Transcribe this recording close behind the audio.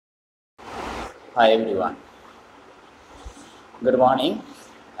Hi everyone. Good morning.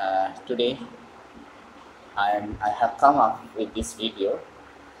 Today I have come up with this video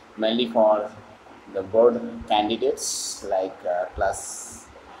mainly for the board candidates like class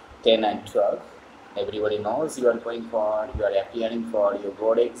 10 and 12. Everybody knows you are appearing for your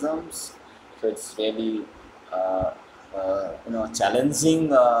board exams. So it's really challenging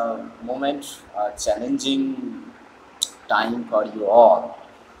moment, challenging time for you all.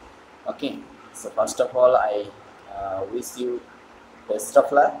 Okay, so first of all, I wish you best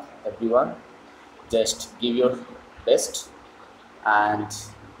of luck, everyone. Just give your best and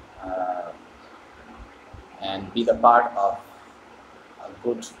uh, be the part of a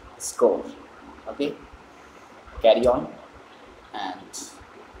good score. Okay, carry on, and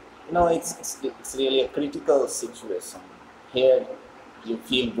it's really a critical situation. Here, you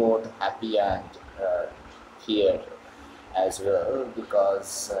feel both happy and uh, here as well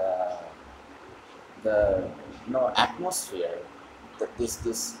because. The atmosphere,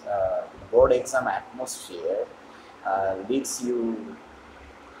 this board exam atmosphere leads you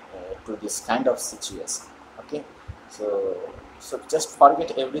to this kind of situation. Okay, so just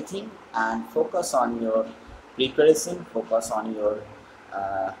forget everything and focus on your preparation, focus on your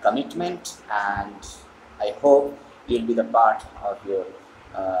commitment, and I hope you'll be the part of your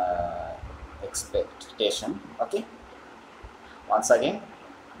uh, expectation. Okay, once again,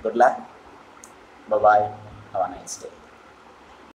 good luck. Bye bye. Have a nice day.